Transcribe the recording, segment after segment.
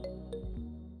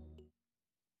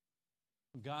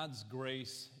God's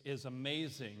grace is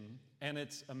amazing, and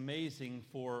it's amazing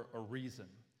for a reason.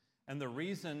 And the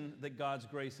reason that God's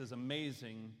grace is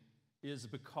amazing is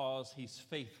because He's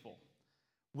faithful.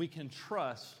 We can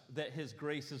trust that His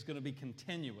grace is going to be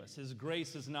continuous. His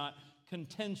grace is not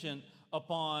contingent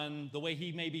upon the way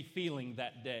He may be feeling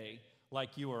that day,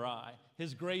 like you or I.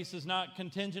 His grace is not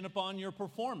contingent upon your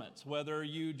performance, whether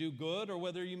you do good or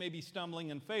whether you may be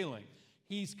stumbling and failing.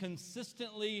 He's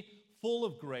consistently full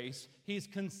of grace. He's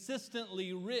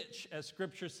consistently rich, as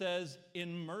Scripture says,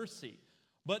 in mercy.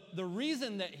 But the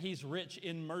reason that He's rich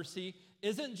in mercy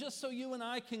isn't just so you and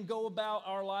I can go about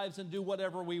our lives and do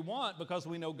whatever we want because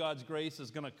we know God's grace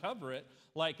is going to cover it,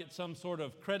 like it's some sort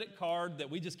of credit card that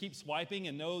we just keep swiping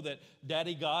and know that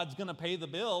Daddy God's going to pay the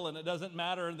bill and it doesn't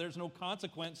matter and there's no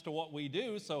consequence to what we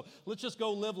do. So let's just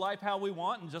go live life how we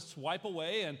want and just swipe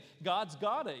away and God's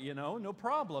got it, no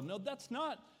problem. No, that's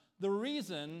not the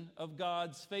reason of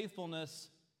God's faithfulness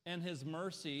and His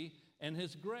mercy and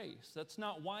His grace. That's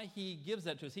not why He gives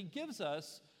that to us. He gives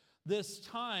us this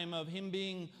time of Him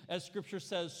being, as Scripture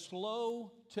says,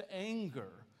 slow to anger.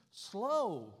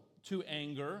 Slow to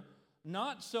anger,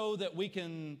 not so that we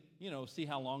can, see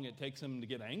how long it takes Him to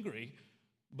get angry,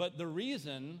 but the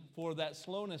reason for that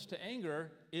slowness to anger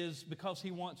is because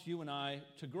He wants you and I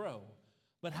to grow.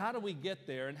 But how do we get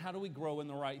there and how do we grow in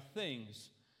the right things?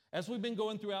 As we've been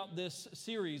going throughout this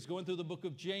series, going through the book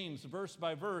of James, verse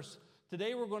by verse,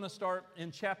 today we're going to start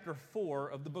in chapter 4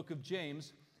 of the book of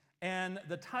James. And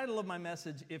the title of my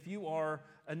message, if you are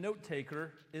a note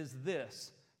taker, is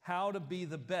this: How to Be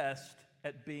the Best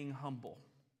at Being Humble.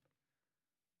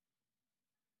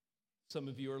 Some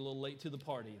of you are a little late to the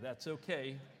party. That's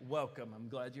okay. Welcome. I'm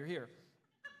glad you're here.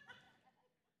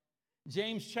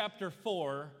 James chapter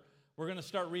 4. We're going to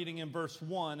start reading in verse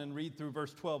 1 and read through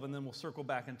verse 12, and then we'll circle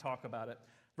back and talk about it.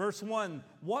 Verse 1,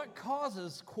 what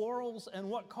causes quarrels and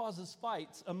what causes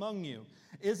fights among you?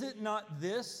 Is it not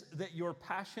this, that your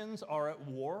passions are at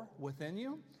war within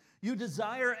you? You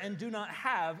desire and do not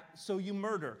have, so you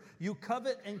murder. You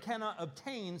covet and cannot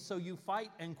obtain, so you fight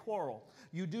and quarrel.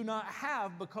 You do not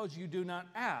have because you do not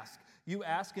ask. You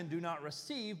ask and do not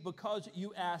receive because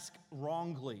you ask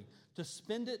wrongly, to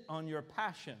spend it on your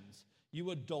passions.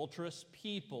 You adulterous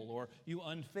people, or you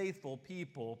unfaithful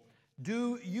people,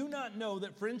 do you not know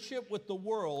that friendship with the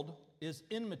world is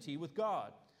enmity with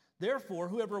God? Therefore,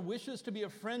 whoever wishes to be a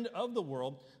friend of the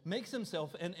world makes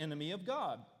himself an enemy of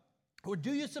God. Or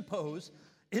do you suppose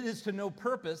it is to no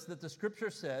purpose that the Scripture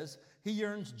says He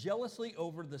yearns jealously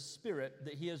over the Spirit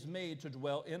that He has made to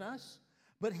dwell in us?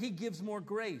 But He gives more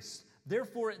grace.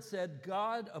 Therefore it said,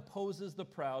 God opposes the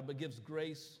proud, but gives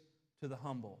grace to the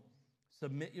humble.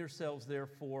 Submit yourselves,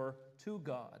 therefore, to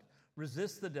God.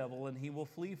 Resist the devil, and he will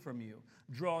flee from you.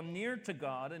 Draw near to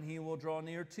God, and He will draw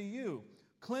near to you.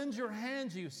 Cleanse your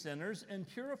hands, you sinners, and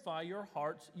purify your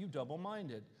hearts, you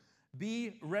double-minded.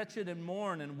 Be wretched and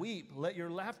mourn and weep. Let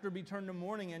your laughter be turned to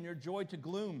mourning and your joy to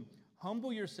gloom.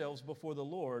 Humble yourselves before the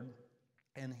Lord,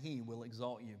 and He will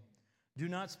exalt you. Do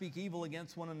not speak evil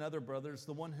against one another, brothers.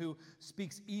 The one who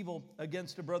speaks evil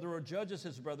against a brother or judges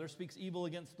his brother speaks evil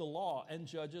against the law and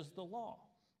judges the law.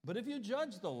 But if you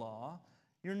judge the law,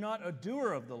 you're not a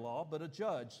doer of the law, but a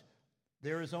judge.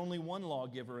 There is only one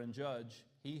lawgiver and judge,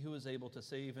 He who is able to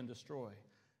save and destroy.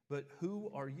 But who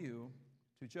are you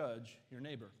to judge your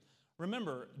neighbor?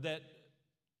 Remember that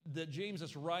James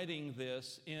is writing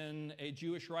this in a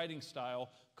Jewish writing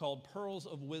style called pearls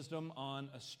of wisdom on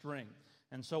a string.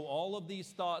 And so all of these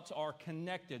thoughts are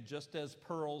connected, just as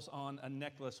pearls on a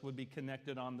necklace would be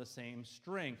connected on the same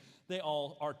string. They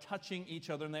all are touching each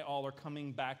other, and they all are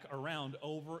coming back around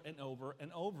over and over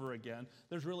and over again.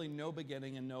 There's really no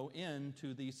beginning and no end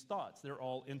to these thoughts. They're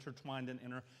all intertwined and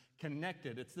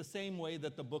interconnected. It's the same way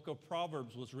that the book of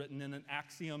Proverbs was written in an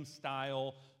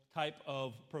axiom-style type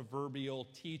of proverbial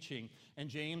teaching. And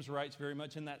James writes very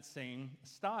much in that same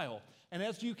style. And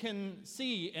as you can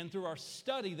see, and through our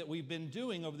study that we've been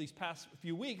doing over these past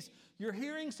few weeks, you're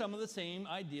hearing some of the same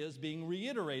ideas being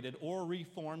reiterated or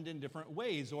reformed in different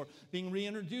ways or being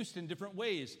reintroduced in different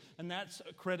ways. And that's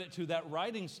a credit to that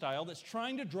writing style that's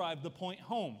trying to drive the point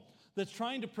home, that's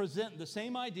trying to present the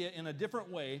same idea in a different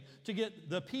way to get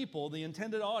the people, the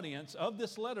intended audience of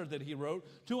this letter that he wrote,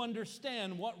 to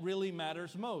understand what really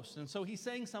matters most. And so he's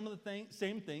saying some of the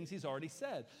same things he's already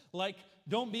said, like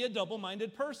don't be a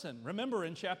double-minded person. Remember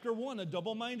in chapter 1, a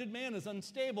double-minded man is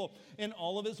unstable in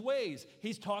all of his ways.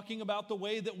 He's talking about the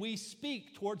way that we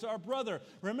speak towards our brother.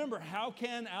 Remember, how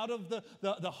can out of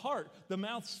the heart, the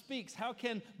mouth speaks, how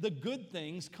can the good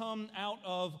things come out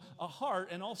of a heart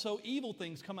and also evil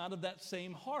things come out of that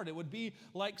same heart? It would be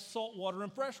like salt water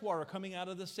and fresh water coming out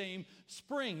of the same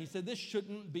spring. He said this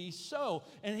shouldn't be so.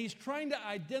 And he's trying to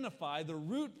identify the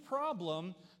root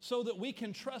problem so that we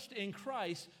can trust in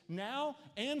Christ now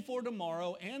and for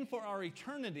tomorrow and for our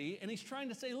eternity. And he's trying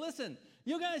to say, listen,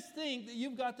 you guys think that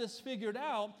you've got this figured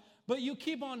out, but you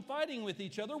keep on fighting with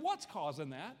each other. What's causing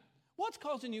that? What's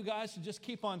causing you guys to just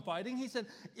keep on fighting? He said,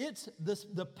 it's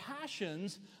the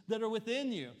passions that are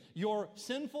within you, your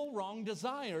sinful, wrong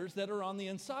desires that are on the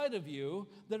inside of you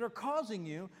that are causing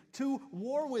you to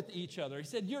war with each other. He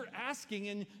said, you're asking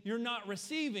and you're not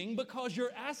receiving because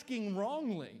you're asking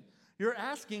wrongly. You're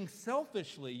asking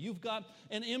selfishly. You've got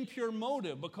an impure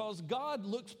motive because God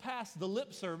looks past the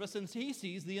lip service and he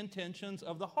sees the intentions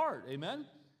of the heart. Amen?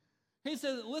 He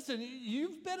said, listen,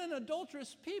 you've been an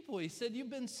adulterous people. He said,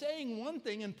 you've been saying one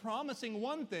thing and promising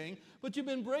one thing, but you've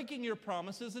been breaking your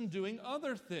promises and doing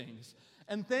other things.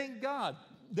 And thank God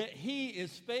that he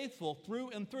is faithful through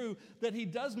and through, that he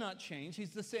does not change.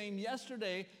 He's the same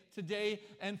yesterday, today,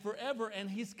 and forever, and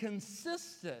he's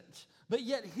consistent. But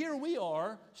yet here we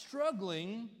are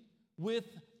struggling with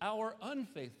our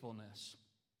unfaithfulness.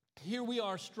 Here we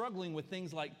are struggling with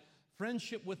things like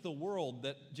friendship with the world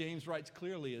that James writes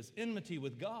clearly is enmity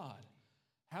with God.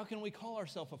 How can we call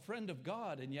ourselves a friend of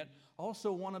God and yet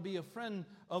also want to be a friend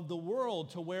of the world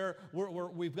to where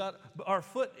we've got our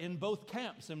foot in both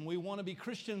camps and we want to be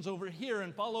Christians over here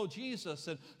and follow Jesus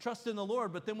and trust in the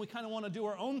Lord, but then we kind of want to do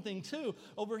our own thing too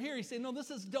over here? He's saying, no,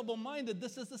 this is double-minded.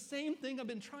 This is the same thing I've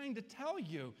been trying to tell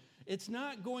you. It's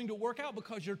not going to work out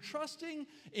because you're trusting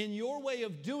in your way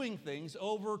of doing things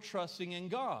over trusting in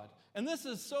God. And this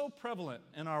is so prevalent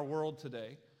in our world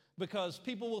today. Because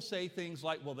people will say things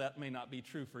like, well, that may not be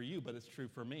true for you, but it's true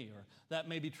for me. Or that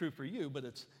may be true for you, but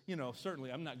it's, certainly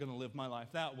I'm not going to live my life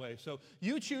that way. So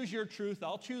you choose your truth.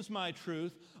 I'll choose my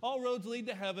truth. All roads lead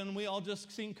to heaven. We all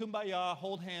just sing kumbaya,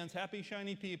 hold hands, happy,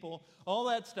 shiny people, all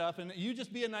that stuff. And you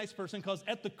just be a nice person because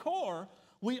at the core,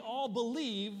 we all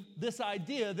believe this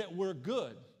idea that we're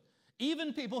good.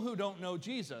 Even people who don't know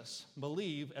Jesus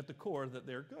believe at the core that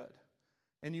they're good.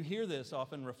 And you hear this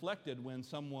often reflected when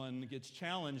someone gets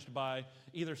challenged by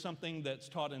either something that's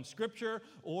taught in Scripture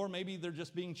or maybe they're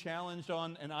just being challenged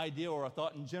on an idea or a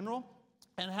thought in general.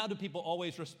 And how do people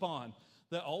always respond?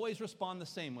 They always respond the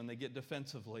same when they get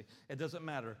defensively. It doesn't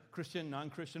matter, Christian,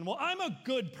 non-Christian. Well, I'm a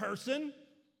good person.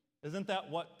 Isn't that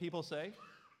what people say?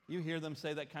 You hear them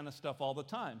say that kind of stuff all the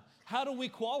time. How do we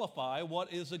qualify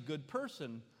what is a good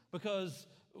person? Because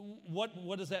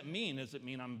what does that mean? Does it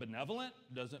mean I'm benevolent?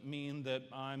 Does it mean that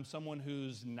I'm someone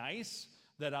who's nice?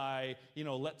 That I,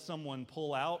 let someone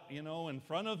pull out, in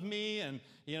front of me and,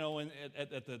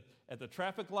 at the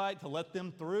traffic light to let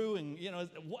them through? And,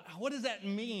 what does that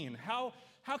mean? How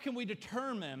can we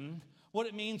determine what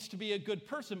it means to be a good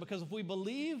person? Because if we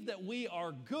believe that we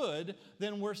are good,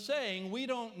 then we're saying we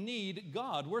don't need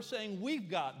God. We're saying we've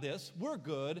got this, we're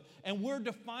good, and we're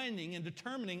defining and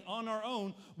determining on our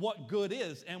own what good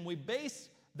is. And we base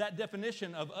that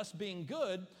definition of us being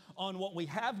good on what we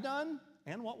have done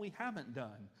and what we haven't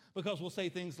done. Because we'll say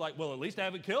things like, well, at least I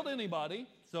haven't killed anybody.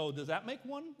 So does that make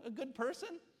one a good person?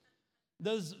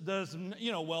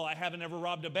 Well, I haven't ever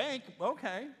robbed a bank.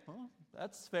 Okay, well,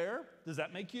 that's fair. Does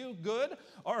that make you good?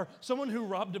 Or someone who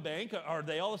robbed a bank, are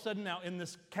they all of a sudden now in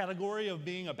this category of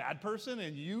being a bad person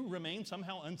and you remain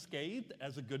somehow unscathed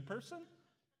as a good person?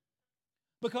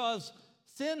 Because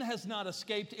sin has not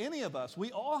escaped any of us.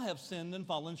 We all have sinned and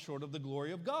fallen short of the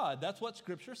glory of God. That's what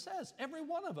Scripture says. Every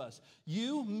one of us.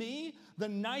 You, me, the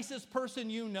nicest person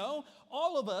you know,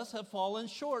 all of us have fallen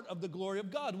short of the glory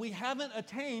of God. We haven't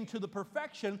attained to the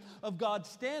perfection of God's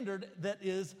standard that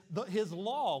is His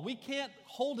law. We can't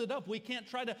hold it up. We can't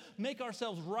try to make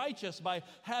ourselves righteous by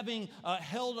having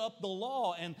held up the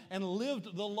law and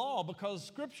lived the law, because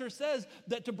Scripture says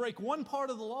that to break one part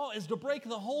of the law is to break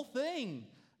the whole thing.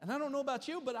 And I don't know about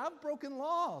you, but I've broken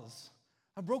laws.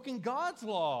 I've broken God's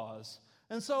laws.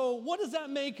 And so what does that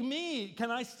make me?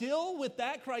 Can I still, with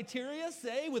that criteria,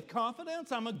 say with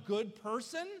confidence I'm a good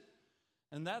person?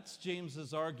 And that's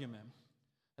James's argument,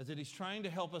 is that he's trying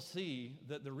to help us see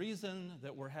that the reason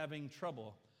that we're having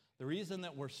trouble, the reason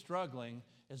that we're struggling,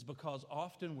 is because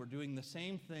often we're doing the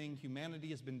same thing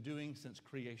humanity has been doing since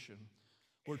creation.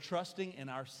 We're trusting in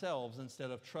ourselves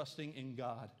instead of trusting in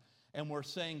God. And we're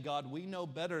saying, God, we know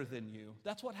better than you.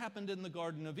 That's what happened in the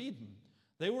Garden of Eden.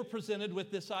 They were presented with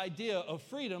this idea of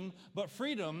freedom, but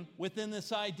freedom within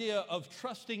this idea of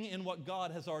trusting in what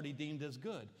God has already deemed as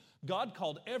good. God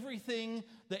called everything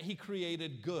that he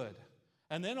created good.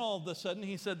 And then all of a sudden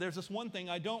he said, there's this one thing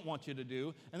I don't want you to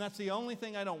do, and that's the only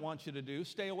thing I don't want you to do.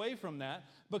 Stay away from that,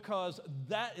 because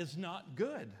that is not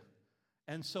good.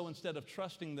 And so instead of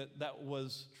trusting that that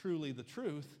was truly the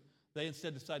truth, they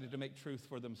instead decided to make truth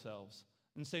for themselves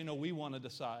and say, no, we want to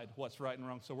decide what's right and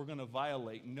wrong, so we're going to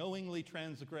violate, knowingly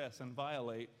transgress and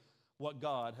violate what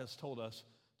God has told us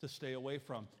to stay away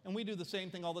from. And we do the same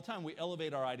thing all the time. We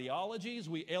elevate our ideologies,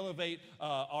 we elevate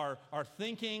our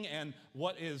thinking and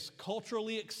what is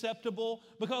culturally acceptable,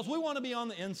 because we want to be on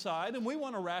the inside and we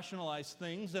want to rationalize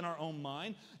things in our own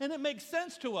mind, and it makes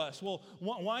sense to us. Well,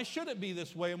 why should it be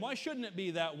this way and why shouldn't it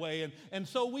be that way? And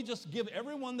so we just give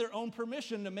everyone their own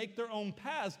permission to make their own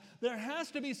paths. There has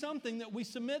to be something that we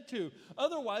submit to.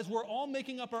 Otherwise, we're all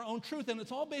making up our own truth, and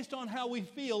it's all based on how we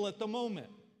feel at the moment.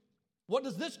 What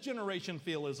does this generation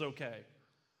feel is okay?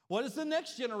 What is the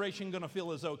next generation going to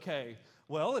feel is okay?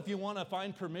 Well, if you want to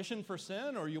find permission for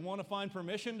sin, or you want to find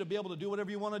permission to be able to do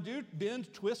whatever you want to do,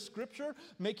 bend, twist Scripture,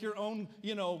 make your own,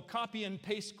 copy and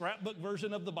paste scrapbook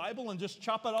version of the Bible and just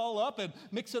chop it all up and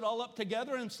mix it all up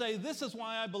together and say, this is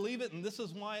why I believe it and this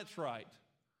is why it's right.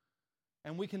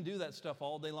 And we can do that stuff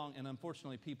all day long, and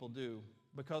unfortunately people do,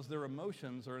 because their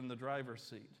emotions are in the driver's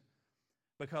seat.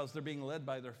 Because they're being led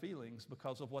by their feelings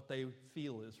because of what they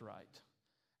feel is right.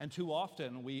 And too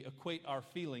often we equate our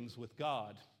feelings with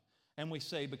God. And we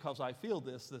say, because I feel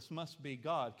this, this must be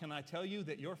God. Can I tell you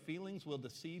that your feelings will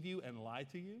deceive you and lie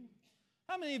to you?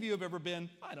 How many of you have ever been,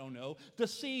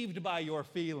 deceived by your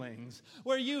feelings?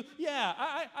 Where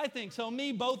I think so.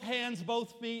 Me, both hands,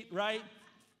 both feet, right?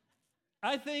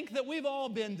 I think that we've all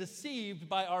been deceived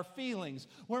by our feelings,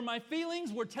 where my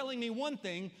feelings were telling me one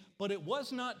thing, but it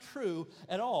was not true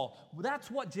at all. That's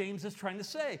what James is trying to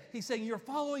say. He's saying you're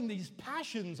following these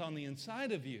passions on the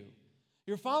inside of you.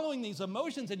 You're following these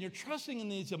emotions, and you're trusting in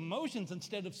these emotions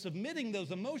instead of submitting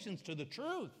those emotions to the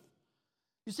truth.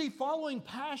 You see, following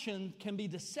passion can be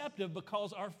deceptive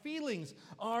because our feelings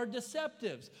are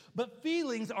deceptive. But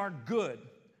feelings are good.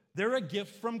 They're a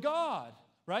gift from God.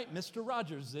 Right? Mr.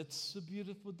 Rogers, it's a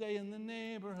beautiful day in the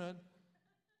neighborhood.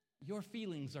 Your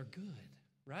feelings are good,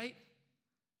 right?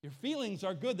 Your feelings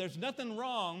are good. There's nothing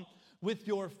wrong with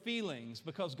your feelings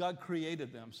because God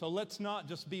created them. So let's not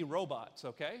just be robots,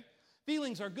 okay?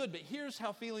 Feelings are good, but here's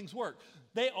how feelings work.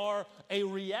 They are a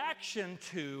reaction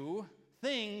to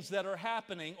things that are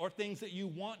happening or things that you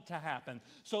want to happen.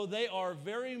 So they are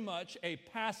very much a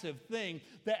passive thing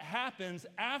that happens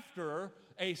after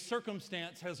a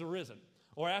circumstance has arisen,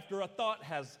 or after a thought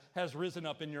has risen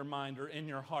up in your mind or in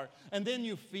your heart, and then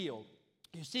you feel.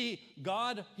 You see,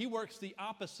 God, he works the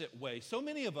opposite way. So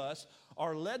many of us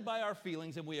are led by our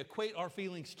feelings, and we equate our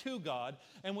feelings to God,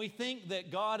 and we think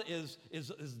that God is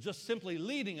just simply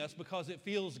leading us because it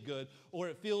feels good or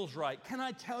it feels right. Can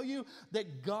I tell you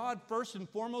that God, first and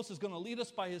foremost, is going to lead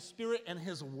us by his Spirit and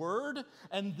his word,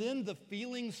 and then the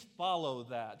feelings follow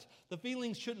that. The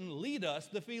feelings shouldn't lead us.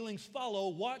 The feelings follow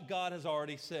what God has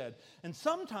already said. And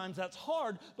sometimes that's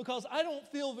hard because I don't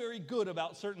feel very good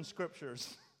about certain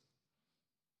scriptures.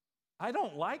 I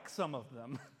don't like some of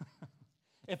them.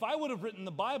 If I would have written the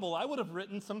Bible, I would have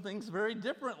written some things very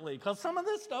differently because some of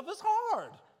this stuff is hard,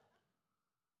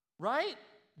 right?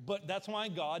 But that's why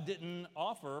God didn't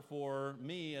offer for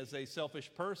me as a selfish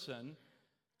person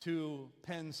to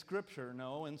pen scripture.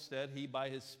 No, instead, he, by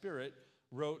his Spirit,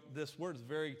 wrote this word. It's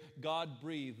very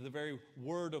God-breathed, the very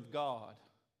word of God.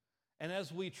 And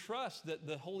as we trust that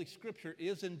the Holy Scripture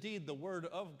is indeed the word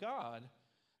of God,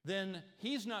 then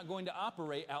he's not going to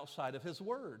operate outside of his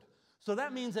word. So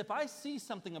that means if I see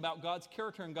something about God's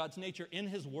character and God's nature in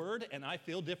his word and I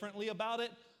feel differently about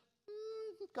it,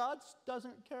 God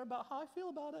doesn't care about how I feel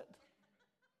about it.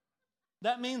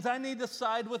 That means I need to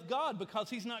side with God because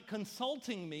he's not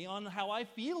consulting me on how I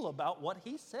feel about what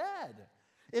he said.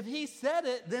 If he said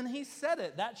it, then he said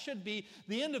it. That should be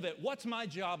the end of it. What's my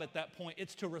job at that point?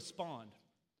 It's to respond.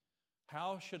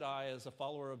 How should I, as a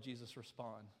follower of Jesus,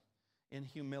 respond? In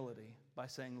humility, by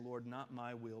saying, Lord, not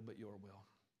my will, but your will.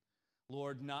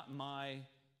 Lord, not my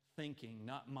thinking,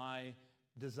 not my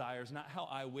desires, not how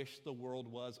I wish the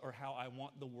world was or how I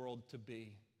want the world to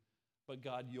be, but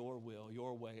God, your will,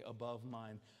 your way above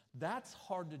mine. That's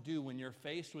hard to do when you're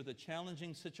faced with a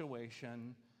challenging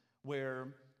situation where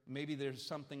maybe there's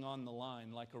something on the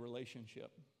line, like a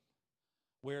relationship,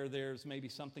 where there's maybe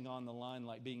something on the line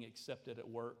like being accepted at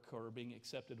work or being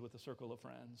accepted with a circle of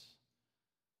friends.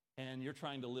 And you're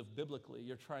trying to live biblically.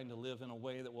 You're trying to live in a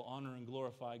way that will honor and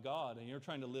glorify God. And you're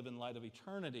trying to live in light of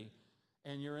eternity.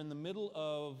 and you're in the middle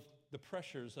of the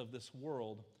pressures of this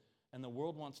world, and the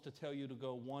world wants to tell you to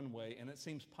go one way, and it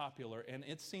seems popular, and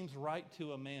it seems right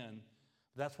to a man.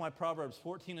 That's why Proverbs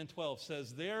 14:12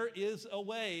 says, there is a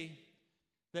way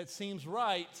that seems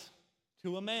right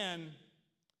to a man,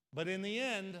 but in the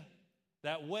end,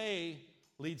 that way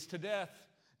leads to death.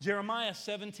 Jeremiah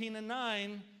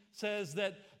 17:9 says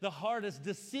that the heart is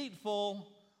deceitful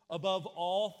above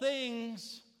all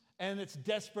things, and it's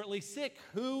desperately sick.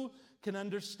 Who can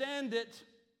understand it?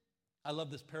 I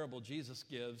love this parable Jesus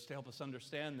gives to help us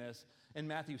understand this. In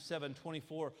Matthew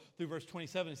 7:24 through verse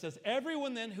 27, it says,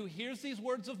 everyone then who hears these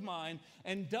words of mine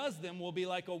and does them will be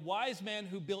like a wise man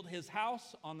who built his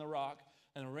house on the rock.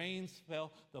 And the rains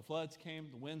fell, the floods came,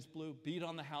 the winds blew, beat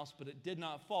on the house, but it did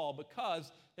not fall because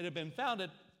it had been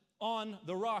founded on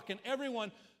the rock. And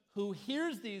everyone who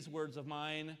hears these words of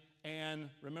mine, and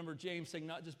remember James saying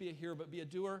not just be a hearer but be a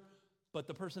doer, but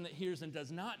the person that hears and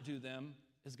does not do them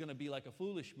is going to be like a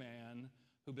foolish man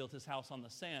who built his house on the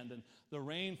sand. And the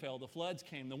rain fell, the floods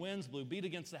came, the winds blew, beat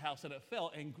against the house, and it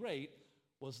fell, and great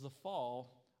was the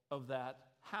fall of that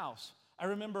house. I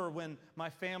remember when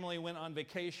my family went on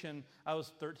vacation, I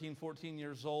was 13, 14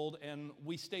 years old, and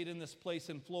we stayed in this place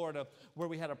in Florida where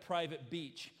we had a private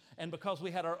beach. And because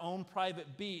we had our own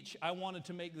private beach, I wanted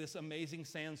to make this amazing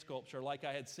sand sculpture like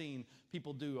I had seen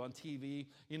people do on TV,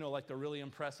 you know, like the really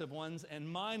impressive ones. And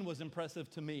mine was impressive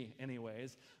to me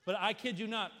anyways. But I kid you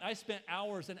not, I spent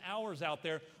hours and hours out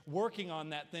there working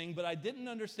on that thing, but I didn't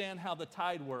understand how the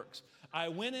tide works. I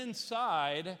went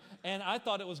inside, and I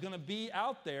thought it was going to be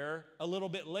out there a little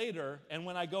bit later. And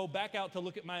when I go back out to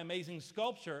look at my amazing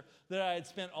sculpture that I had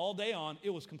spent all day on, it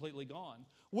was completely gone.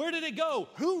 Where did it go?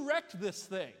 Who wrecked this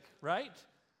thing, right?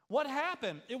 What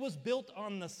happened? It was built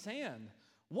on the sand.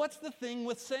 What's the thing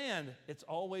with sand? It's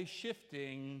always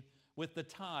shifting with the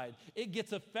tide. It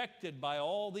gets affected by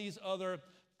all these other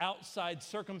outside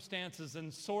circumstances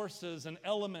and sources and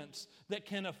elements that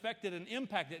can affect it and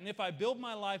impact it. And if I build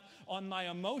my life on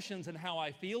my emotions and how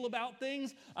I feel about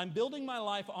things, I'm building my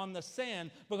life on the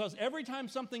sand, because every time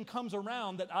something comes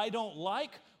around that I don't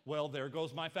like, well, there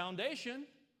goes my foundation.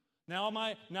 Now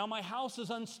my house is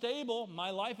unstable,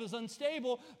 my life is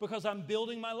unstable, because I'm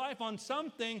building my life on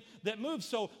something that moves.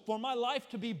 So for my life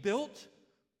to be built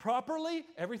properly,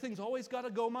 everything's always got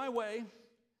to go my way.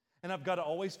 And I've got to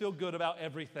always feel good about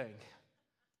everything.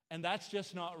 And that's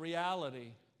just not reality.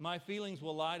 My feelings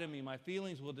will lie to me. My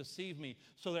feelings will deceive me.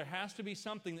 So there has to be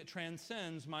something that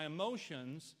transcends my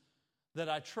emotions, that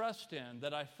I trust in,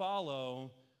 that I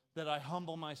follow, that I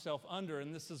humble myself under.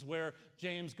 And this is where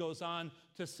James goes on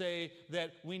to say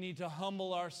that we need to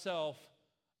humble ourselves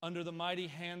under the mighty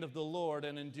hand of the Lord,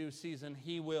 and in due season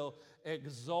He will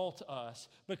exalt us,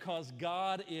 because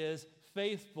God is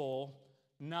faithful,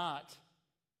 not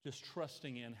just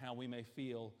trusting in how we may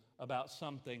feel about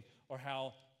something or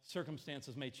how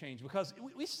circumstances may change. Because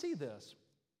we see this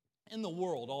in the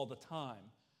world all the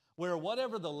time, where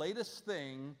whatever the latest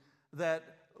thing that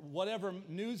whatever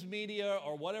news media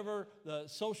or whatever the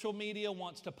social media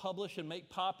wants to publish and make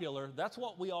popular, that's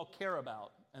what we all care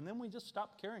about. And then we just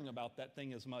stop caring about that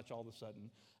thing as much all of a sudden.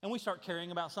 And we start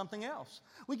caring about something else.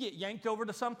 We get yanked over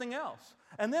to something else.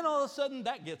 And then all of a sudden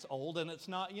that gets old, and it's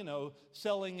not,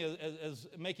 selling as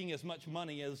making as much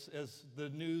money as the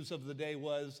news of the day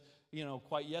was,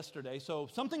 quite yesterday. So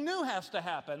something new has to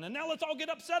happen. And now let's all get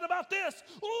upset about this.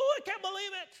 Oh, I can't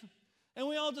believe it. And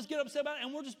we all just get upset about it,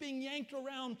 and we're just being yanked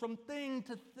around from thing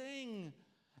to thing.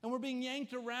 And we're being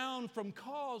yanked around from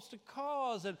cause to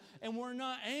cause, and we're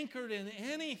not anchored in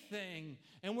anything.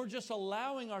 And we're just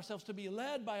allowing ourselves to be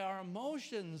led by our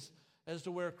emotions as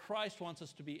to where Christ wants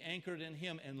us to be anchored in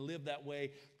Him and live that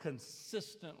way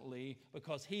consistently,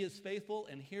 because He is faithful.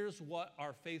 And here's what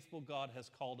our faithful God has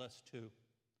called us to.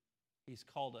 He's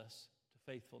called us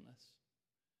to faithfulness.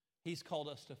 He's called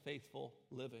us to faithful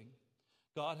living.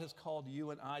 God has called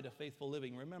you and I to faithful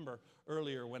living. Remember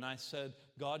earlier when I said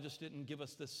God just didn't give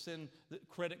us this sin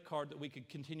credit card that we could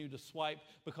continue to swipe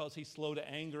because He's slow to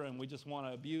anger and we just want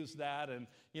to abuse that, and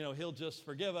He'll just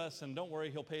forgive us and don't worry,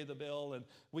 He'll pay the bill and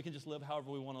we can just live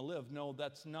however we want to live. No,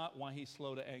 that's not why He's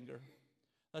slow to anger.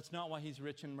 That's not why He's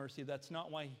rich in mercy. That's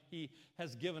not why He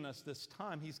has given us this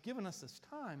time. He's given us this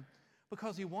time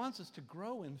because He wants us to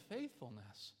grow in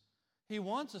faithfulness. He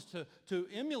wants us to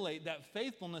emulate that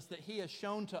faithfulness that He has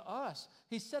shown to us.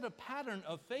 He set a pattern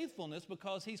of faithfulness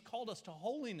because He's called us to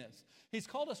holiness. He's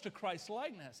called us to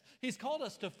Christ-likeness. He's called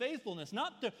us to faithfulness,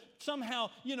 not to somehow,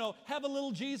 have a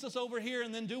little Jesus over here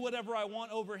and then do whatever I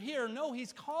want over here. No,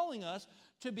 He's calling us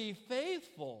to be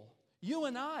faithful, you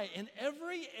and I, in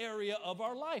every area of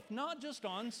our life, not just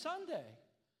on Sunday,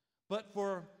 but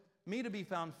for me to be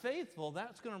found faithful,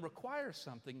 that's going to require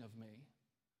something of me.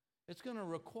 It's going to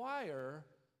require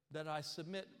that I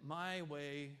submit my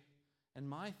way and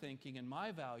my thinking and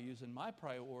my values and my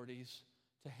priorities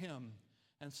to Him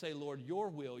and say, Lord, your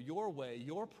will, your way,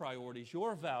 your priorities,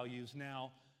 your values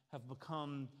now have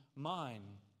become mine.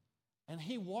 And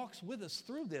He walks with us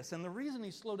through this. And the reason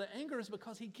He's slow to anger is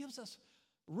because He gives us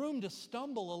room to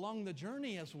stumble along the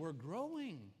journey as we're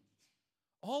growing.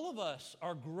 All of us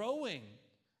are growing.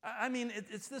 I mean,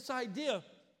 it's this idea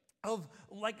of,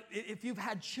 like, if you've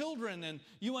had children and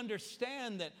you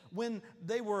understand that when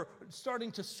they were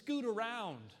starting to scoot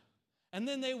around, and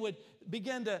then they would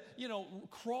begin to,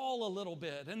 crawl a little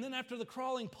bit. And then after the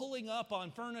crawling, pulling up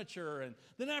on furniture. And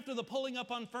then after the pulling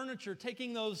up on furniture,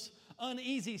 taking those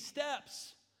uneasy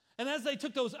steps. And as they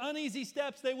took those uneasy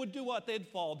steps, they would do what? They'd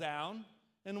fall down.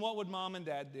 And what would mom and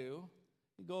dad do?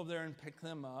 You'd go over there and pick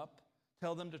them up,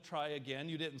 tell them to try again.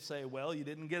 You didn't say, well, you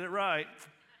didn't get it right.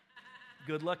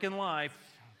 Good luck in life.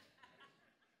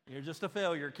 You're just a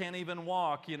failure. Can't even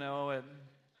walk, at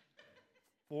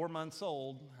 4 months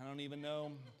old. I don't even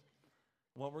know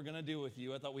what we're going to do with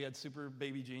you. I thought we had super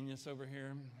baby genius over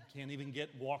here. Can't even get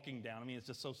walking down. I mean, it's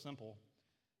just so simple.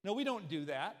 No, we don't do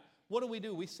that. What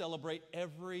do? We celebrate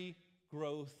every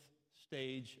growth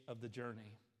stage of the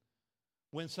journey.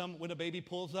 When a baby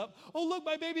pulls up, oh, look,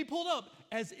 my baby pulled up,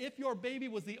 as if your baby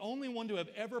was the only one to have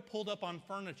ever pulled up on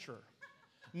furniture.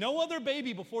 No other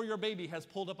baby before your baby has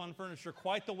pulled up on furniture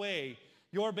quite the way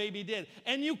your baby did.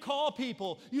 And you call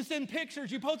people, you send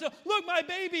pictures, you post, look, my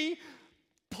baby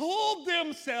pulled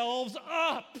themselves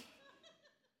up.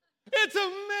 It's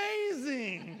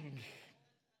amazing.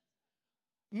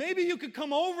 Maybe you could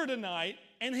come over tonight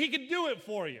and he could do it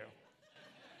for you.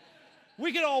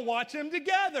 We could all watch him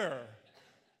together.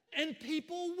 And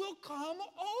people will come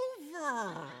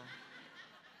over.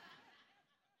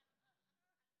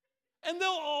 And they'll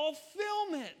all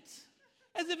film it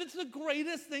as if it's the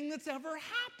greatest thing that's ever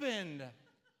happened.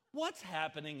 What's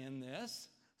happening in this?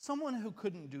 Someone who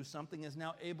couldn't do something is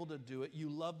now able to do it. You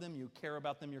love them, you care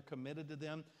about them, you're committed to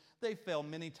them. They failed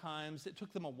many times. It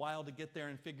took them a while to get there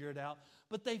and figure it out.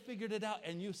 But they figured it out,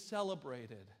 and you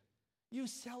celebrated. You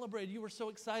celebrated. You were so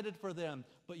excited for them.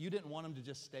 But you didn't want them to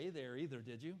just stay there either,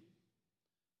 did you?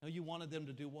 No, you wanted them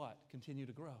to do what? Continue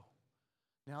to grow.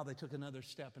 Now they took another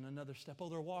step and another step. Oh,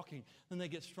 they're walking. Then they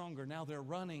get stronger. Now they're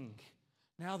running.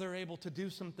 Now they're able to do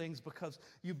some things because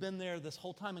you've been there this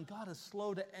whole time. And God is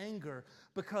slow to anger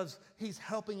because He's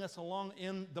helping us along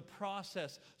in the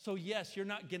process. So yes, you're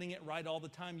not getting it right all the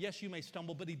time. Yes, you may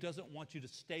stumble, but He doesn't want you to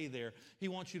stay there. He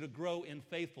wants you to grow in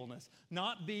faithfulness.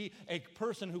 Not be a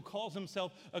person who calls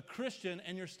himself a Christian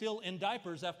and you're still in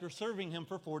diapers after serving Him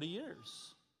for 40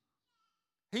 years.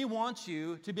 He wants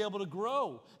you to be able to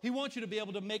grow. He wants you to be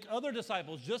able to make other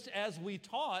disciples. Just as we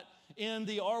taught in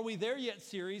the Are We There Yet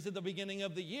series at the beginning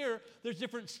of the year, there's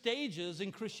different stages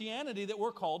in Christianity that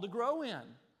we're called to grow in.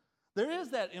 There is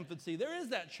that infancy. There is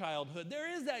that childhood.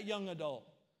 There is that young adult.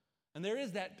 And there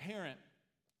is that parent.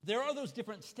 There are those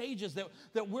different stages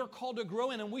that we're called to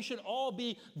grow in, and we should all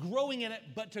be growing in it.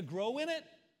 But to grow in it,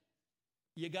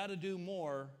 you got to do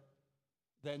more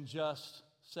than just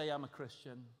say, I'm a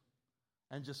Christian,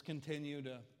 and just continue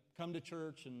to come to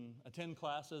church and attend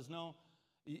classes. No,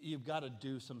 you've got to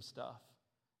do some stuff.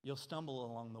 You'll stumble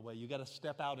along the way. You've got to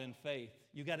step out in faith.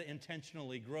 You've got to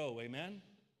intentionally grow, amen?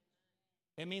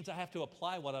 It means I have to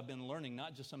apply what I've been learning,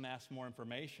 not just amass more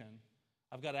information.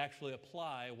 I've got to actually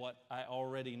apply what I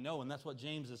already know, and that's what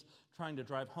James is trying to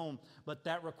drive home. But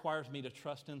that requires me to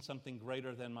trust in something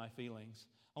greater than my feelings.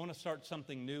 I want to start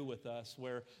something new with us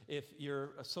where if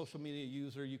you're a social media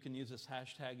user, you can use this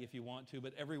hashtag if you want to.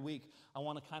 But every week, I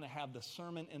want to kind of have the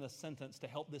sermon in a sentence to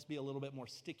help this be a little bit more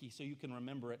sticky so you can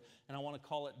remember it. And I want to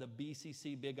call it the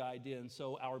BCC Big Idea. And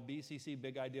so our BCC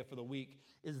Big Idea for the week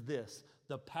is this: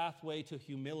 the pathway to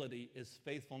humility is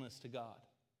faithfulness to God.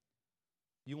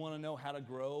 You want to know how to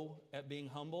grow at being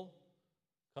humble?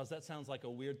 Because that sounds like a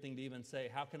weird thing to even say.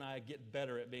 How can I get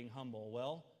better at being humble?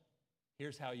 Well,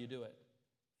 here's how you do it.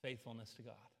 Faithfulness to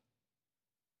God.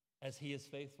 As He is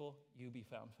faithful, you be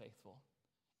found faithful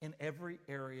in every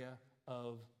area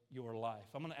of your life.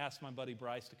 I'm going to ask my buddy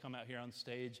Bryce to come out here on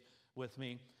stage with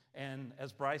me. And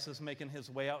as Bryce is making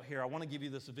his way out here, I want to give you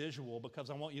this visual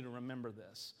because I want you to remember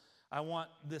this. I want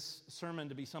this sermon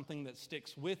to be something that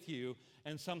sticks with you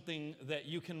and something that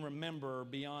you can remember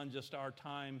beyond just our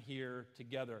time here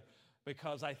together.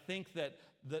 Because I think that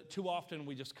too often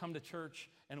we just come to church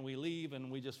and we leave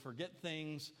and we just forget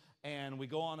things and we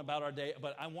go on about our day.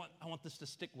 But I want this to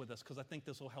stick with us because I think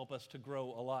this will help us to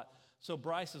grow a lot. So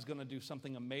Bryce is going to do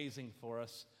something amazing for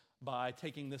us by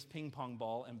taking this ping pong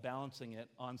ball and balancing it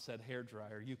on said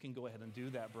hairdryer. You can go ahead and do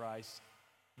that, Bryce.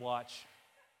 Watch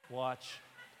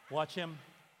him.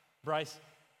 Bryce,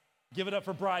 give it up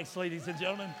for Bryce, ladies and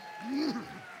gentlemen.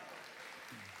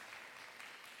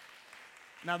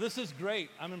 Now, this is great.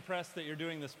 I'm impressed that you're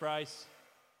doing this, Bryce.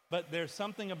 But there's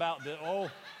something about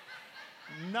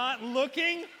not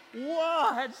looking?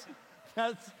 What?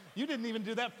 You didn't even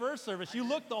do that first service. You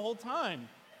looked the whole time.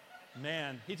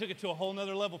 Man, he took it to a whole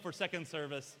nother level for second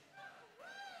service.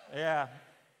 Yeah.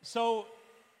 So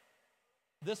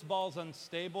this ball's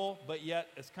unstable, but yet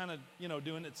it's kind of,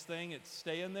 doing its thing. It's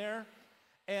staying there.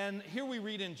 And here we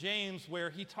read in James where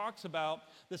he talks about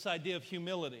this idea of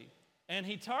humility. And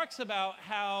he talks about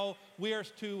how we are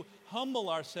to humble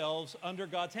ourselves under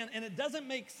God's hand. And it doesn't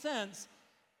make sense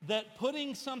that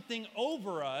putting something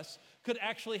over us could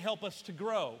actually help us to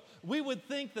grow. We would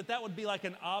think that that would be like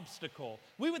an obstacle.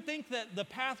 We would think that the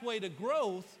pathway to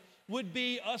growth would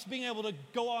be us being able to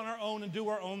go on our own and do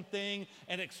our own thing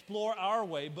and explore our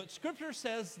way. But Scripture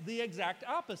says the exact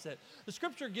opposite. The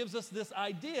Scripture gives us this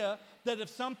idea that if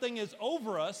something is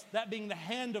over us, that being the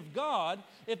hand of God,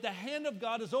 if the hand of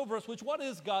God is over us, which what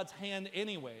is God's hand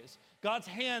anyways? God's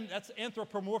hand, that's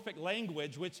anthropomorphic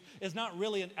language, which is not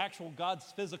really an actual God's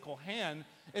physical hand.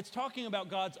 It's talking about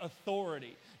God's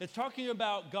authority. It's talking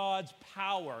about God's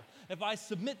power. If I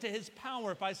submit to His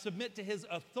power, if I submit to His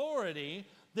authority,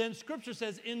 then Scripture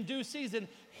says in due season,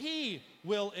 He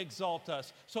will exalt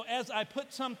us. So as I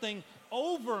put something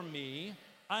over me,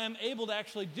 I am able to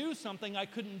actually do something I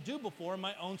couldn't do before in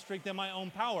my own strength and my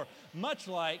own power. Much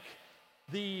like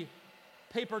the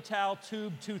paper towel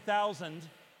tube 2000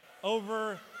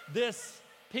 over this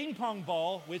ping pong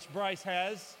ball, which Bryce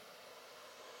has.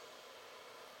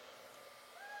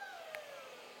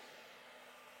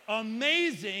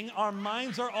 Amazing. Our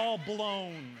minds are all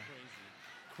blown.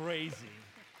 Crazy.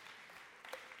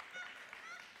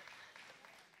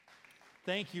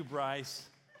 Thank you, Bryce.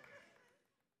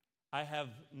 I have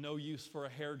no use for a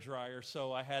hairdryer,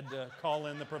 so I had to call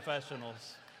in the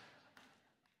professionals.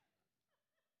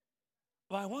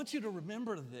 But I want you to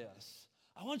remember this.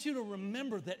 I want you to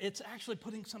remember that it's actually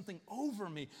putting something over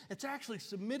me. It's actually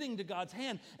submitting to God's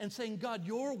hand and saying, God,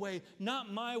 your way,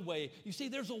 not my way. You see,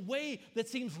 there's a way that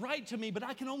seems right to me, but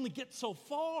I can only get so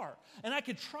far. And I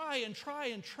could try and try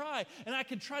and try. And I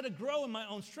could try to grow in my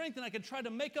own strength. And I could try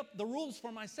to make up the rules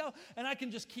for myself. And I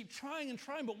can just keep trying and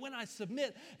trying. But when I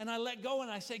submit and I let go and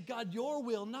I say, God, your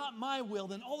will, not my will,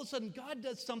 then all of a sudden God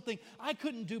does something I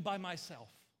couldn't do by myself.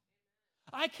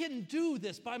 I can't do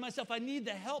this by myself. I need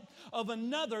the help of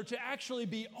another to actually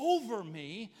be over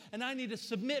me, and I need to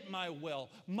submit my will,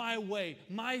 my way,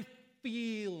 my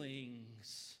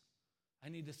feelings. I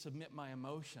need to submit my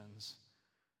emotions.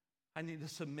 I need to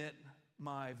submit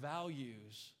my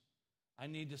values. I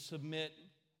need to submit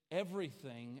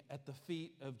everything at the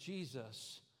feet of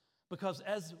Jesus. Because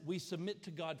as we submit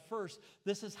to God first,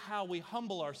 this is how we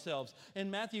humble ourselves.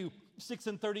 In Matthew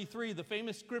 6:33, the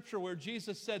famous scripture where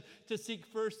Jesus said to seek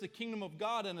first the kingdom of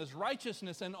God and His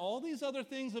righteousness, and all these other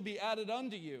things will be added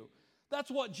unto you. That's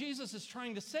what Jesus is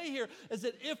trying to say here, is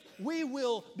that if we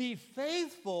will be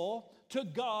faithful to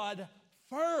God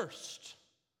first,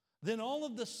 then all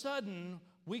of a sudden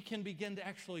we can begin to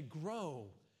actually grow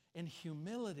in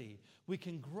humility. We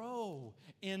can grow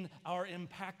in our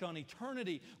impact on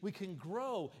eternity. We can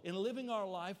grow in living our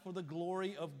life for the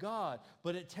glory of God.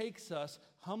 But it takes us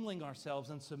humbling ourselves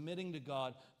and submitting to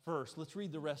God first. Let's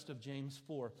read the rest of James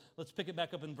 4. Let's pick it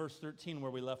back up in verse 13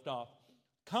 where we left off.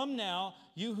 Come now,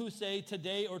 you who say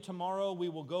today or tomorrow we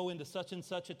will go into such and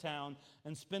such a town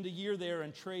and spend a year there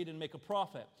and trade and make a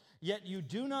profit. Yet you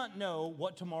do not know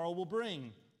what tomorrow will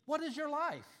bring. What is your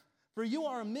life? For you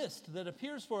are a mist that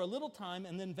appears for a little time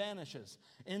and then vanishes.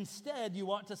 Instead,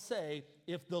 you ought to say,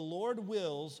 if the Lord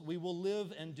wills, we will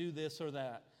live and do this or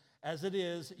that. As it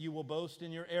is, you will boast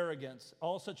in your arrogance.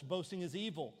 All such boasting is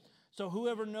evil. So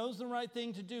whoever knows the right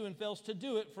thing to do and fails to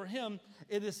do it, for him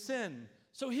it is sin.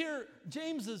 So here,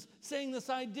 James is saying this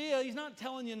idea. He's not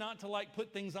telling you not to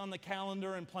put things on the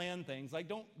calendar and plan things.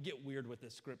 Don't get weird with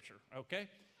this scripture, okay?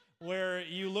 Where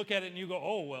you look at it and you go,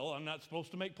 oh, well, I'm not supposed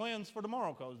to make plans for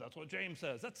tomorrow because that's what James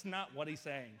says. That's not what he's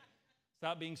saying.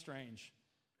 Stop being strange.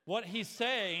 What he's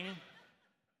saying,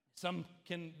 some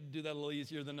can do that a little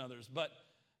easier than others, but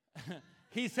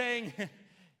he's saying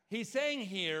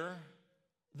here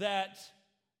that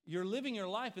you're living your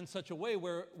life in such a way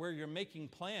where you're making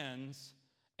plans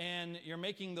and you're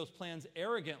making those plans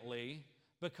arrogantly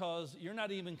because you're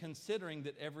not even considering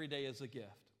that every day is a gift.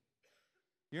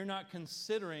 You're not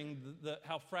considering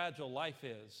how fragile life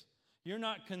is. You're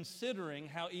not considering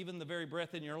how even the very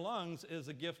breath in your lungs is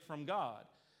a gift from God.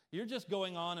 You're just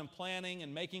going on and planning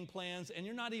and making plans, and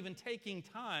you're not even taking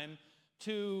time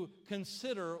to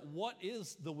consider what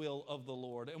is the will of the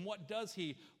Lord and what does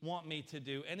He want me to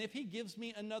do. And if He gives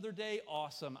me another day,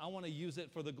 awesome. I want to use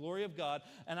it for the glory of God,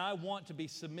 and I want to be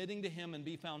submitting to Him and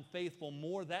be found faithful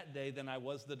more that day than I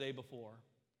was the day before.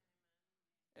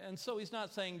 And so He's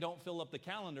not saying don't fill up the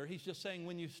calendar. He's just saying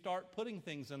when you start putting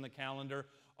things in the calendar,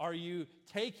 are you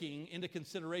taking into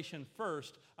consideration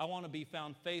first, I want to be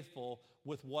found faithful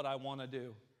with what I want to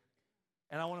do.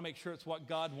 And I want to make sure it's what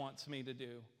God wants me to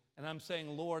do. And I'm saying,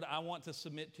 Lord, I want to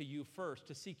submit to You first,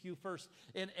 to seek You first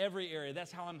in every area.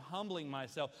 That's how I'm humbling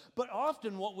myself. But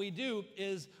often what we do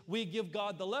is we give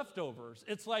God the leftovers.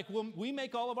 It's like when we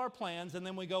make all of our plans and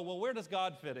then we go, well, where does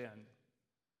God fit in?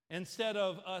 Instead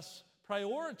of us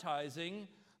prioritizing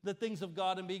the things of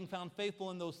God and being found faithful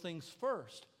in those things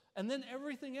first. And then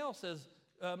everything else, as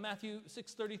Matthew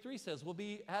 6:33 says, will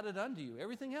be added unto you.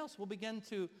 Everything else will begin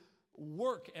to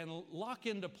work and lock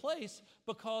into place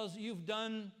because you've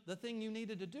done the thing you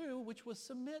needed to do, which was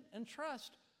submit and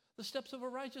trust. The steps of a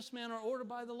righteous man are ordered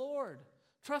by the Lord.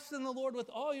 Trust in the Lord with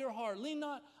all your heart. Lean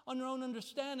not on your own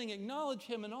understanding. Acknowledge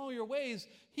Him in all your ways.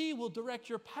 He will direct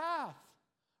your path.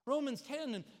 Romans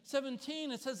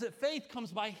 10:17, it says that faith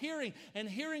comes by hearing, and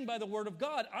hearing by the word of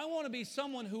God. I want to be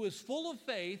someone who is full of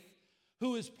faith,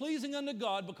 who is pleasing unto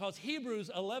God, because Hebrews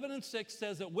 11:6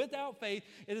 says that without faith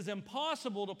it is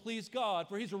impossible to please God,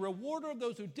 for He's a rewarder of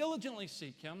those who diligently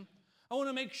seek Him. I want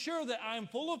to make sure that I'm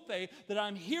full of faith, that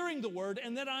I'm hearing the word,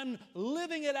 and that I'm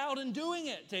living it out and doing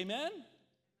it. Amen?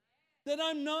 That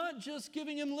I'm not just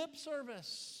giving Him lip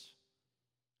service,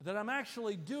 that I'm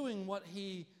actually doing what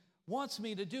He wants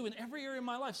me to do in every area of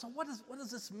my life. So what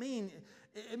does this mean?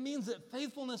 It means that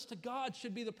faithfulness to God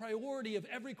should be the priority of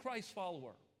every Christ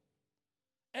follower.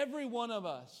 Every one of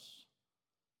us.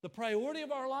 The priority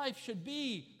of our life should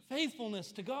be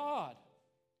faithfulness to God.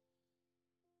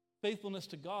 Faithfulness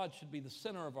to God should be the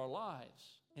center of our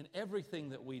lives in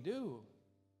everything that we do.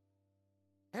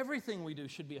 Everything we do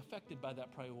should be affected by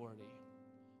that priority.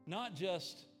 Not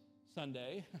just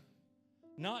Sunday,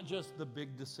 not just the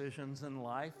big decisions in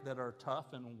life that are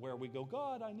tough and where we go,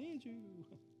 God, I need You.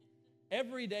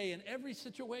 Every day, in every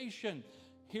situation.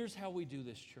 Here's how we do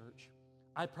this, church.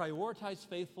 I prioritize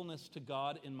faithfulness to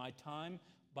God in my time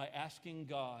by asking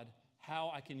God how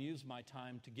I can use my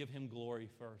time to give Him glory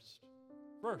first.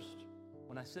 First,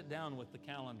 when I sit down with the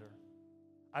calendar.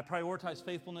 I prioritize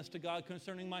faithfulness to God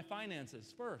concerning my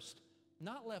finances first,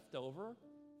 not leftover.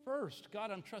 First, God,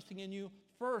 I'm trusting in You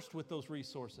first with those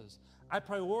resources. I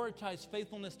prioritize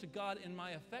faithfulness to God in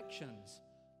my affections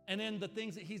and in the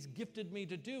things that He's gifted me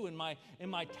to do, in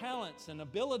my talents and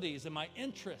abilities and my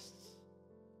interests.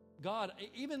 God,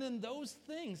 even in those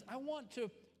things, I want to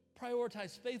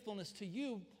prioritize faithfulness to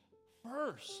You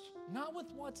first, not with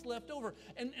what's left over.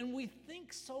 And we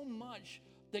think so much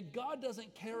that God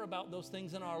doesn't care about those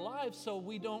things in our lives, so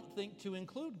we don't think to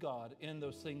include God in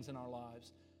those things in our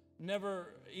lives.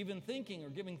 Never even thinking or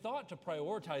giving thought to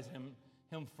prioritize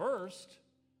Him first.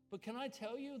 But can I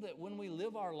tell you that when we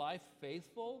live our life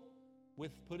faithful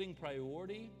with putting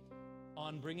priority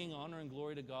on bringing honor and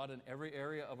glory to God in every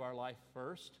area of our life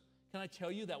first, can I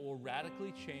tell you that will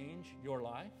radically change your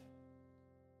life?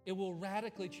 It will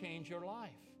radically change your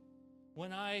life.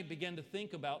 When I began to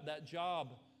think about that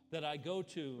job that I go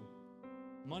to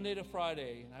Monday to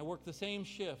Friday, and I work the same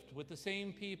shift with the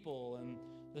same people and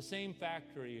the same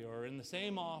factory or in the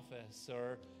same office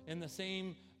or in the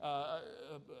same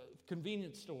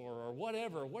convenience store or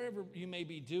whatever you may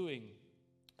be doing,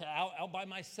 out by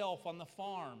myself on the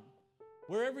farm,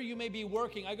 wherever you may be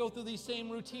working, I go through these same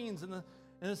routines in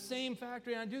the same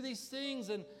factory, and I do these things,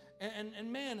 and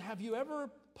man, have you ever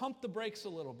pumped the brakes a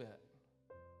little bit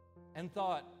and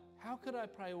thought, how could I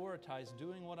prioritize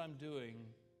doing what I'm doing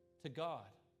to God?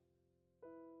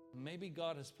 Maybe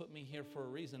God has put me here for a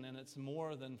reason, and it's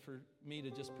more than for me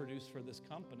to just produce for this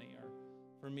company or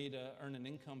for me to earn an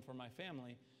income for my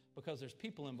family, because there's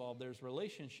people involved, there's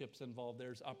relationships involved,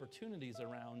 there's opportunities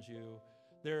around you.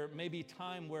 There may be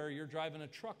time where you're driving a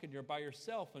truck and you're by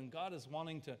yourself, and God is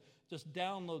wanting to just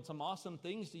download some awesome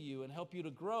things to you and help you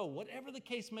to grow, whatever the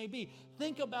case may be.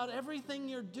 Think about everything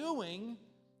you're doing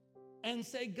and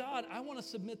say, God, I want to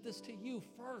submit this to You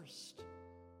first,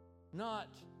 not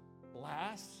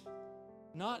last,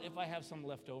 not if I have some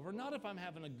left over, not if I'm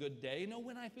having a good day. No,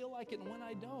 when I feel like it and when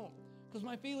I don't, because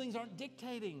my feelings aren't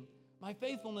dictating my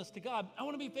faithfulness to God. I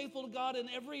want to be faithful to God in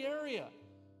every area.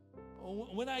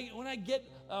 When I get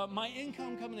my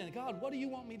income coming in, God, what do You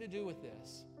want me to do with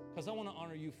this? Because I want to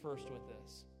honor You first with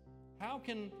this. How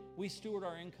can we steward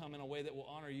our income in a way that will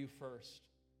honor You first?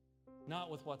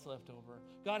 not with what's left over.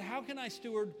 God, how can I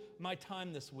steward my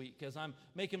time this week as I'm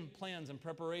making plans and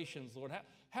preparations, Lord?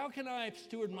 How can I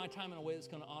steward my time in a way that's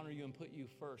going to honor you and put you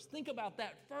first? Think about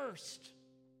that first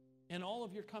in all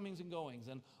of your comings and goings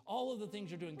and all of the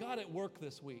things you're doing. God, at work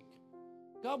this week.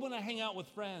 God, when I hang out with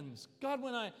friends. God,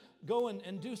 when I go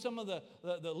and do some of the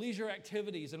leisure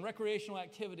activities and recreational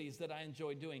activities that I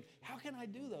enjoy doing. How can I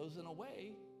do those in a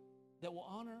way that will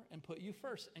honor and put you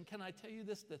first? And can I tell you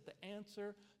this, that the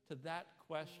answer to that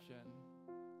question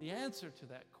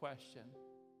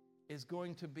is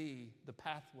going to be the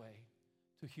pathway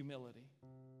to humility.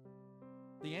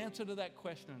 The answer to that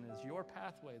question is your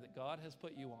pathway that God has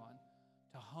put you on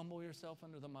to humble yourself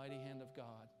under the mighty hand of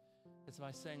God. It's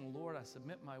by saying, Lord, I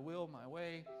submit my will, my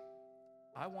way.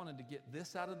 I wanted to get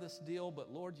this out of this deal,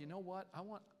 but Lord, you know what? I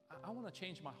want to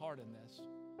change my heart in this.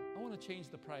 I want to change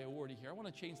the priority here. I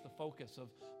want to change the focus of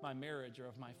my marriage or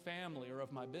of my family or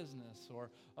of my business or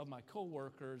of my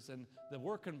coworkers and the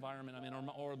work environment I'm in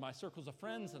or my circles of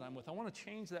friends that I'm with. I want to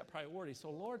change that priority. So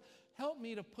Lord, help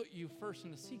me to put you first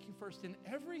and to seek you first in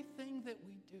everything that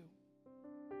we do.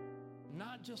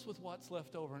 Not just with what's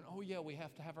left over. And oh yeah, we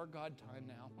have to have our God time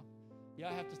now. Yeah,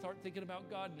 I have to start thinking about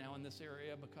God now in this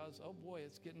area because, oh boy,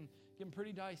 it's getting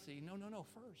pretty dicey. No.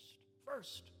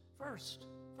 First.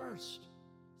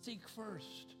 Seek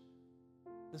first.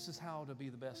 This is how to be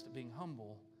the best at being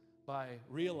humble, by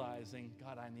realizing,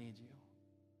 God, I need you.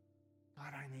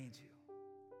 God, I need you.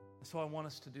 And so I want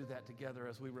us to do that together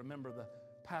as we remember the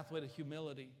pathway to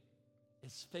humility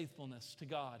is faithfulness to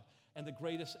God. And the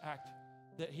greatest act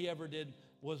that he ever did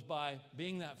was by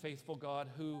being that faithful God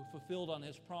who fulfilled on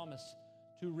his promise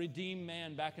to redeem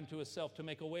man back into himself, to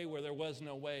make a way where there was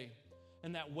no way.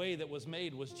 And that way that was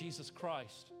made was Jesus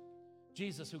Christ.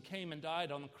 Jesus who came and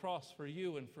died on the cross for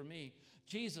you and for me.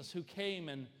 Jesus who came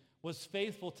and was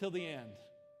faithful till the end,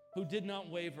 who did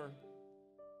not waver,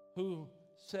 who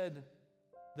said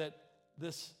that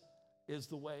this is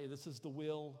the way, this is the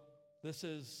will, this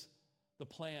is the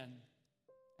plan,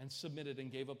 and submitted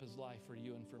and gave up his life for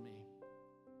you and for me.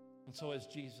 And so as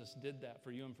Jesus did that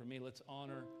for you and for me, let's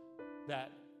honor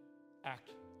that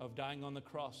act of dying on the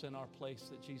cross in our place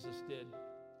that Jesus did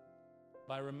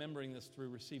by remembering this through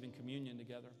receiving communion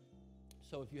together.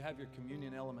 So if you have your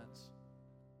communion elements,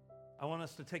 I want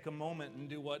us to take a moment and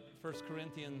do what 1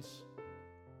 Corinthians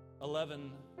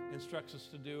 11 instructs us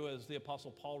to do, as the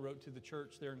Apostle Paul wrote to the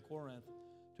church there in Corinth,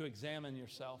 to examine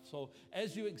yourself. So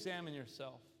as you examine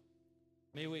yourself,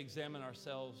 may we examine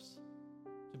ourselves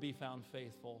to be found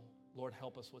faithful. Lord,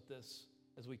 help us with this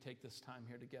as we take this time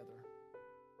here together.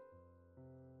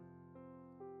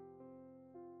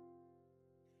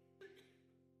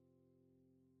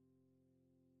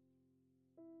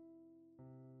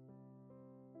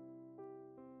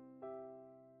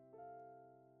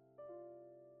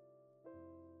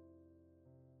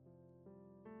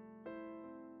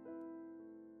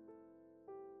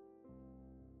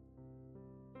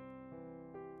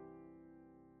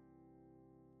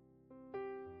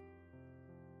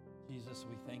 Jesus,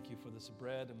 we thank you for this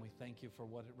bread, and we thank you for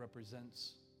what it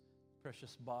represents.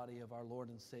 Precious body of our Lord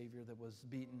and Savior that was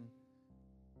beaten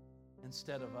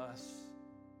instead of us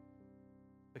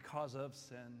because of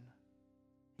sin.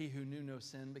 He who knew no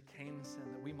sin became sin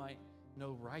that we might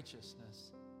know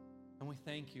righteousness. And we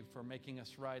thank you for making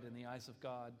us right in the eyes of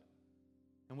God.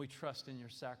 And we trust in your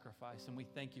sacrifice, and we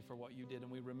thank you for what you did. And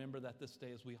we remember that this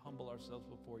day as we humble ourselves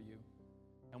before you,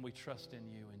 and we trust in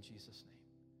you in Jesus' name.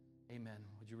 Amen.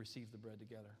 Would you receive the bread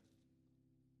together?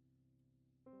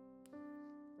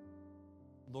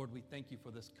 Lord, we thank you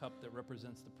for this cup that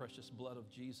represents the precious blood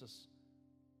of Jesus,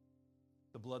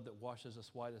 the blood that washes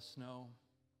us white as snow,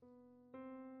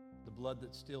 the blood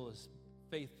that still is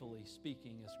faithfully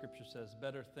speaking, as Scripture says,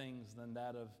 better things than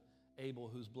that of Abel,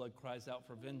 whose blood cries out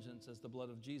for vengeance, as the blood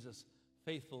of Jesus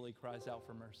faithfully cries out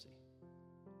for mercy.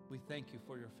 We thank you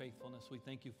for your faithfulness. We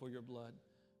thank you for your blood.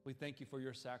 We thank you for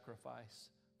your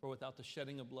sacrifice. For without the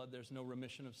shedding of blood, there's no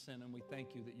remission of sin. And we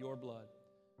thank you that your blood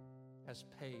has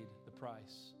paid the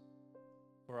price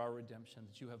for our redemption,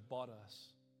 that you have bought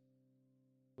us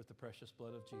with the precious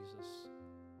blood of Jesus.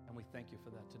 And we thank you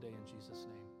for that today in Jesus'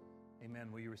 name.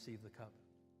 Amen. Will you receive the cup?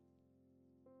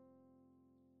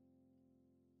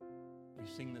 We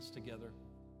sing this together.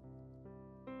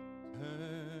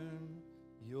 Turn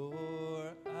your